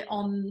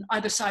on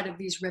either side of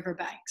these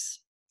riverbanks.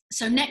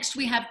 So next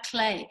we have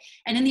clay.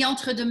 And in the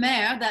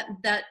Entre-deux-Mers,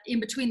 that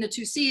in between the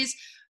two seas,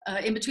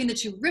 in between the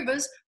two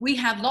rivers, we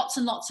have lots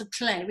and lots of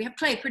clay. We have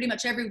clay pretty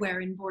much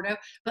everywhere in Bordeaux,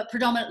 but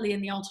predominantly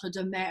in the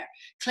Entre-deux-Mers.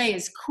 Clay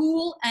is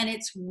cool and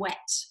it's wet.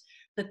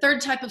 The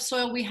third type of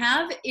soil we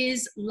have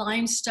is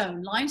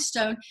limestone.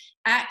 Limestone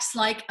acts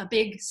like a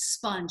big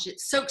sponge.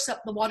 It soaks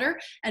up the water,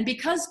 and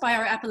because by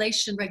our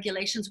appellation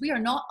regulations, we are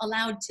not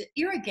allowed to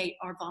irrigate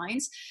our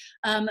vines,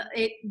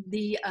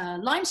 the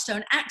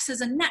limestone acts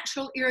as a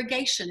natural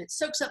irrigation. It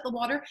soaks up the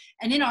water,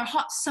 and in our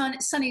hot,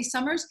 sunny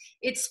summers,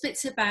 it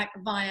spits it back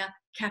via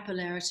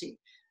capillarity.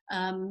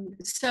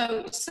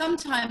 So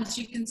sometimes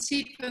you can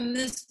see from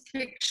this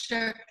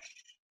picture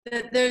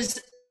that there's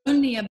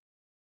only a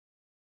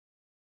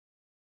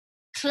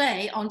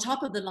clay on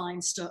top of the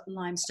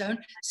limestone,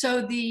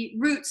 so the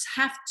roots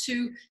have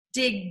to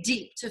dig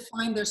deep to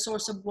find their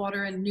source of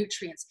water and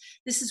nutrients.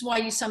 This is why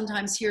you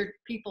sometimes hear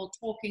people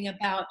talking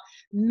about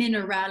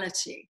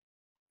minerality.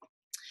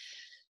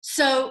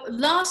 So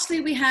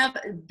lastly, we have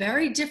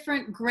very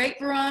different grape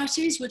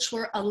varieties which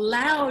we're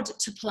allowed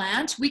to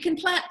plant. We can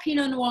plant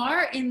Pinot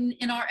Noir in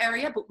our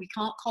area, but we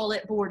can't call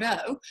it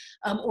Bordeaux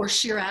or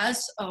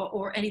Shiraz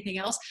or anything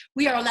else.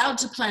 We are allowed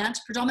to plant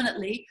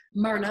predominantly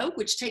Merlot,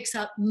 which takes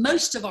up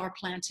most of our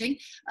planting,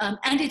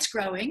 and it's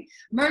growing.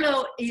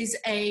 Merlot is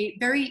a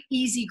very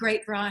easy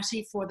grape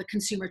variety for the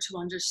consumer to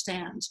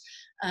understand.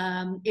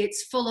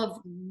 It's full of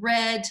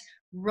red,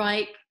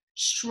 ripe,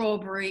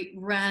 strawberry,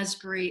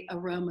 raspberry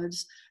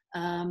aromas,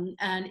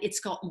 and it's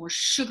got more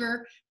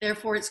sugar,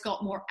 therefore it's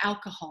got more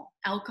alcohol.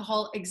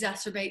 Alcohol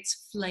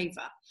exacerbates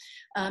flavor.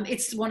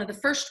 It's one of the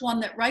first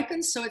one that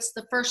ripens, so it's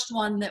the first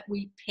one that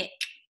we pick.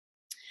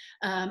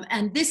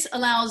 And this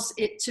allows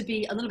it to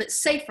be a little bit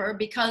safer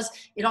because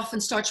it often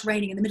starts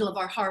raining in the middle of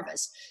our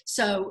harvest.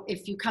 So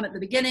if you come at the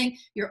beginning,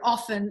 you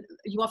often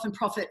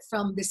profit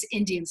from this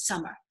Indian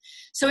summer.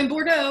 So in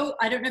Bordeaux,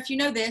 I don't know if you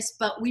know this,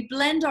 but we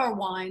blend our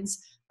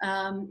wines.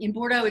 In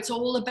Bordeaux, it's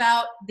all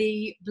about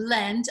the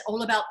blend,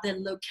 all about the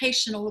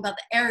location, all about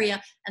the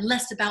area, and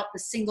less about the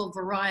single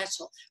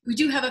varietal. We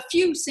do have a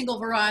few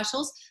single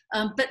varietals,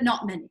 but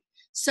not many.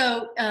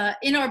 So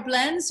in our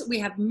blends, we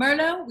have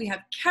Merlot, we have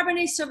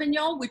Cabernet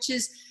Sauvignon, which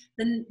is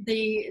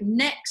the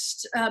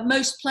next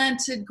most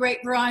planted grape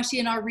variety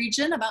in our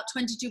region. About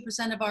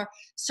 22% of our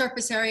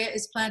surface area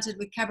is planted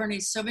with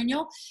Cabernet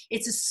Sauvignon.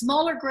 It's a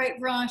smaller grape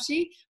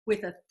variety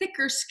with a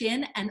thicker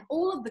skin, and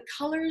all of the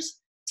colors,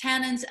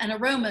 tannins, and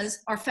aromas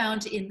are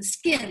found in the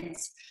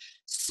skins.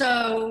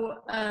 So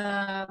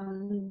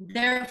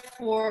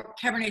therefore,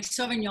 Cabernet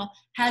Sauvignon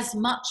has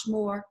much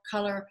more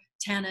color,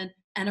 tannin,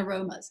 and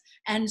aromas.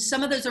 And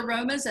some of those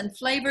aromas and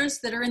flavors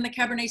that are in the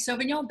Cabernet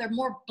Sauvignon, they're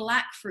more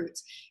black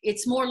fruits.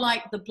 It's more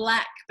like the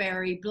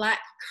blackberry, black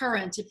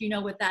currant, if you know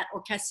what that,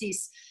 or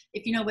cassis,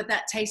 if you know what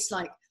that tastes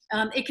like.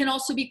 It can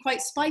also be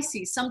quite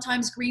spicy,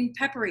 sometimes green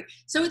peppery.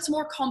 So it's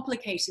more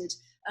complicated.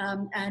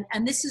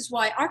 And this is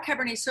why our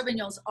Cabernet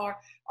Sauvignons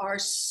are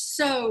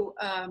so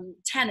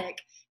tannic,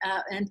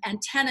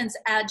 and tannins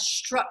add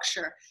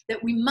structure,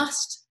 that we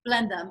must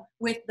blend them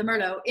with the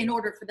Merlot in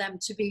order for them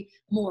to be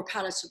more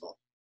palatable.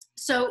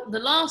 So the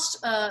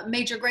last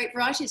major grape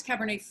variety is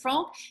Cabernet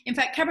Franc. In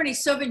fact, Cabernet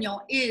Sauvignon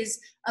is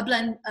a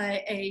blend,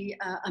 a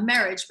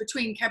marriage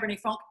between Cabernet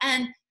Franc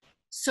and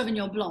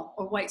Sauvignon Blanc,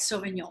 or white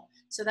Sauvignon.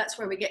 So that's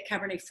where we get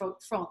Cabernet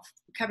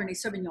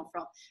Sauvignon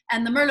from.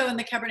 And the Merlot and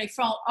the Cabernet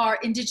Franc are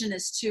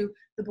indigenous to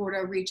the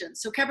Bordeaux region.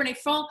 So Cabernet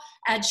Franc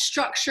adds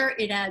structure,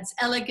 it adds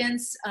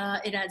elegance,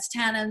 it adds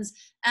tannins,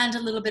 and a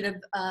little bit of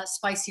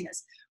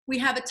spiciness. We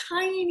have a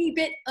tiny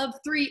bit of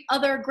 3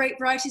 other grape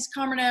varieties,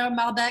 Carmenère,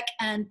 Malbec,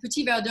 and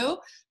Petit Verdot,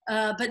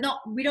 but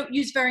we don't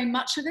use very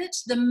much of it.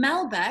 The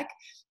Malbec,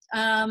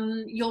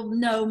 you'll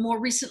know more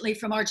recently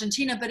from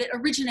Argentina, but it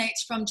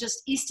originates from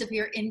just east of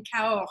here in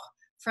Cahors,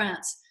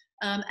 France.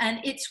 And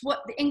it's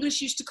what the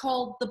English used to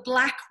call the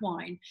black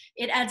wine.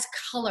 It adds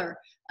color.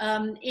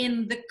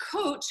 In the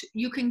Côte,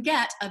 you can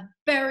get a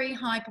very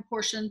high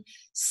proportion,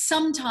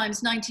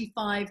 sometimes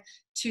 95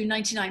 to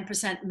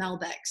 99%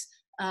 Malbecs.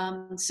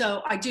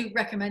 So I do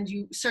recommend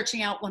you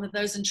searching out one of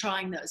those and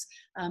trying those,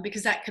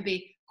 because that could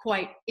be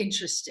quite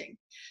interesting.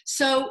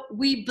 So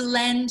we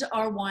blend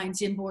our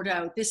wines in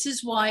Bordeaux. This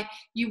is why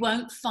you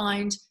won't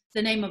find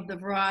the name of the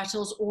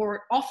varietals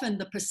or often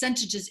the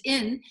percentages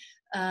in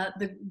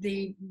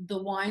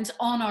the wines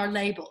on our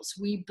labels.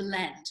 We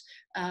blend,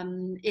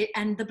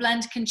 and the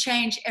blend can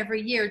change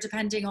every year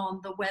depending on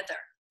the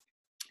weather.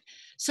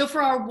 So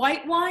for our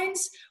white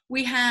wines,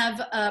 we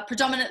have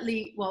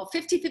predominantly,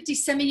 50-50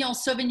 Semillon,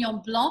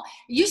 Sauvignon Blanc.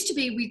 It used to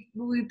be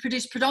we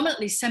produce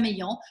predominantly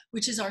Semillon,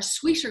 which is our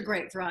sweeter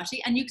grape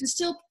variety, and you can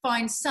still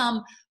find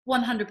some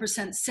 100%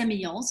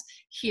 Semillons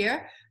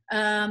here,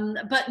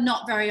 but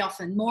not very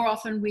often. More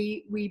often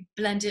we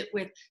blend it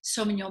with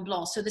Sauvignon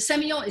Blanc. So the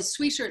Semillon is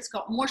sweeter, it's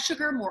got more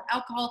sugar, more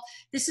alcohol.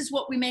 This is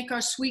what we make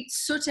our sweet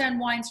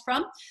Sauternes wines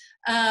from.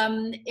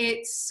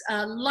 It's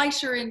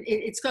lighter, and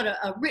it's got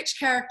a rich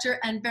character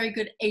and very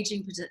good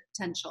aging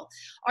potential.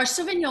 Our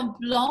Sauvignon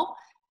Blanc,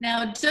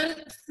 now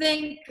don't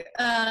think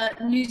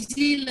New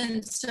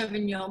Zealand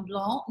Sauvignon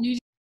Blanc.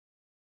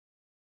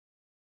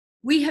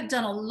 We have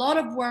done a lot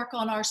of work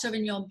on our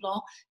Sauvignon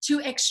Blanc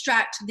to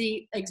extract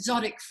the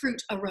exotic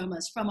fruit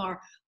aromas from our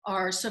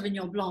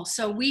Sauvignon Blanc.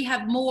 So we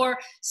have more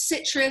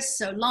citrus,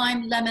 so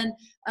lime, lemon,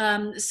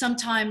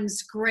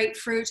 sometimes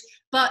grapefruit,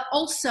 but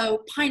also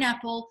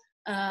pineapple,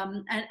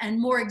 and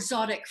more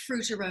exotic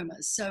fruit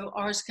aromas. So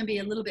ours can be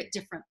a little bit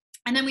different.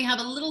 And then we have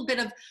a little bit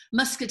of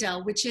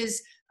muscadel, which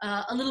is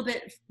a little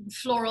bit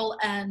floral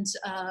and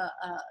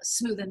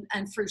smooth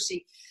and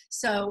fruity.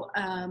 So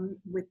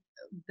with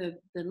the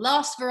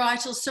last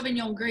varietals,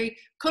 Sauvignon Gris,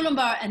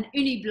 Colombard, and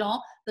Uni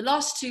Blanc, the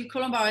last 2,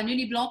 Colombard and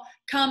Uni Blanc,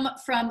 come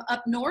from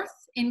up north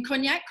in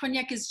Cognac.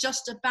 Cognac is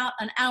just about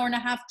an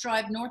hour-and-a-half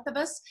drive north of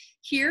us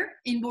here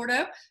in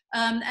Bordeaux.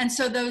 And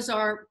so those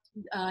are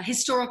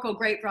historical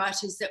grape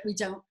varieties that we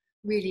don't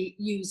really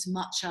use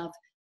much of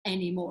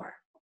anymore.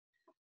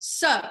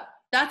 So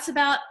that's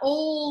about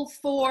all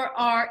for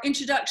our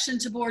introduction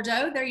to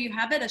Bordeaux. There you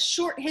have it, a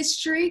short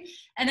history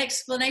and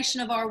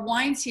explanation of our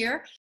wines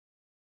here.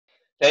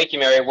 Thank you,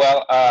 Mary.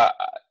 Well,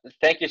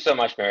 thank you so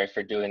much, Mary,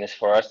 for doing this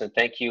for us, and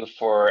thank you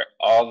for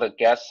all the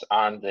guests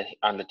on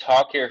the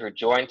talk here who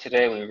joined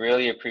today. We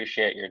really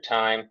appreciate your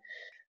time.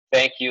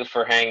 Thank you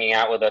for hanging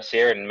out with us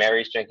here, and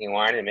Mary's drinking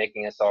wine and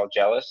making us all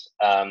jealous.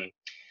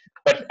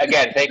 But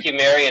again, thank you,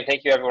 Mary, and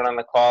thank you everyone on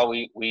the call.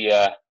 We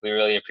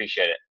really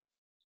appreciate it.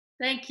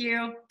 Thank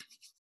you.